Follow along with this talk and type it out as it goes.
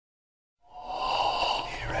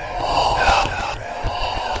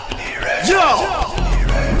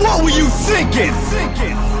What were you thinking?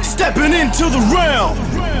 Stepping into the realm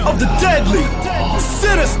of the deadly,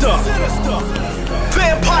 sinister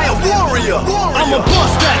vampire warrior. I'ma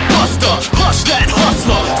bust that buster, hush that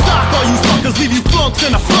hustler, sock all you suckers, leave you flunks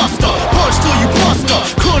in a fluster. Punch till you buster,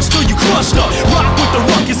 crunch till you crushed up. Rock with the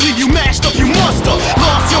ruckus, leave you mashed up, you muster.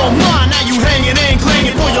 Lost your mind, now you hanging and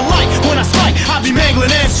clanging for your life. When I strike, I be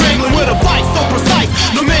mangling and strangling with a vice so precise.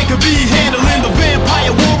 No man could be handling the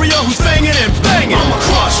vampire warrior who's fanging and banging. I'ma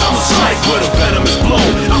crush, I'ma strike with a venomous blow.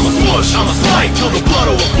 I'ma smush, I'ma spike till the blood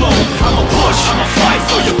overflow. I'ma push, I'ma fight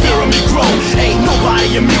so your fear of me grow. Ain't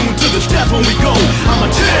nobody immune to the death when we go. I'ma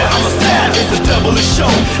tear, I'ma stab, it's a devilish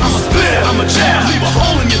show. I'ma spit, I'ma jab, leave a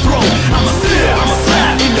hole in your throat. I'ma steer, I'ma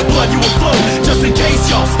slap, in your blood you will flow. Just in case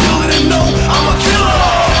y'all still didn't know, I'm a killer.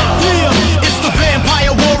 Yeah, it's the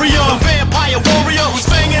vampire warrior. The vampire warrior who's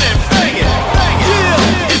fanging and banging.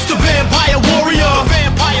 Yeah, it's the vampire warrior. The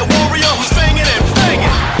vampire warrior who's fanging and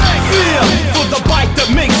banging. Fear for the bite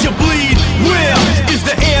that makes you bleed. Where is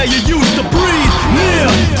the air you used to breathe? Near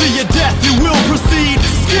to your death you will proceed.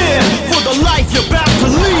 Scared for the life you're about to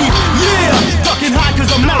lead. Yeah, ducking high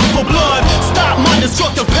cause I'm out for blood. Stop my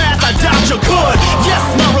destructive path, I doubt you could. Yes,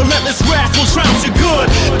 my relentless wrath will trounce you good.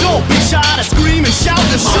 Don't be shy to scream and shout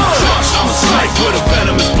and should. I'ma crush, I'ma strike with a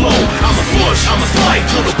venomous blow. I'ma push, I'ma spike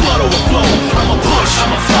till the blood overflow. I'ma push,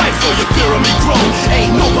 I'ma fight so your fear of me grow.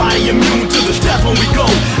 Ain't nobody immune to the death when we go.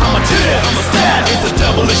 I'ma tear, I'ma stab, it's a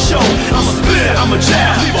devilish show. I'ma spit, I'ma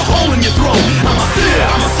jab, leave a hole in your throat. I'ma steer,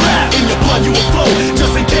 I'ma slap, in your blood you will flow.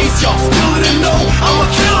 Just in case y'all still didn't know, I'm a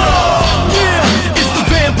killer. Yeah, it's the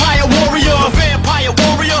vampire warrior. The vampire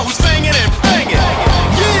warrior who's fanging and banging.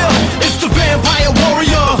 Yeah, it's the vampire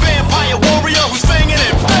warrior. The vampire warrior who's fanging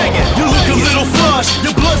and banging. You look a little flushed,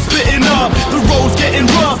 your blood spitting up. The road's getting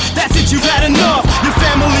rough, that's it, you've had enough. Your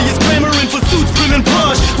family is clamoring for suits, prim and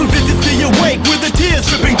plush. From visits to your wake with the tears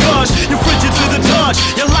dripping gush. You're frigid to the touch,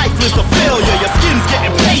 you're lifeless, a failure. Your skin's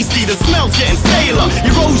getting pasty, the smell's getting staler.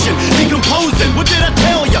 Erosion, decomposing, what did I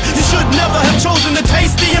tell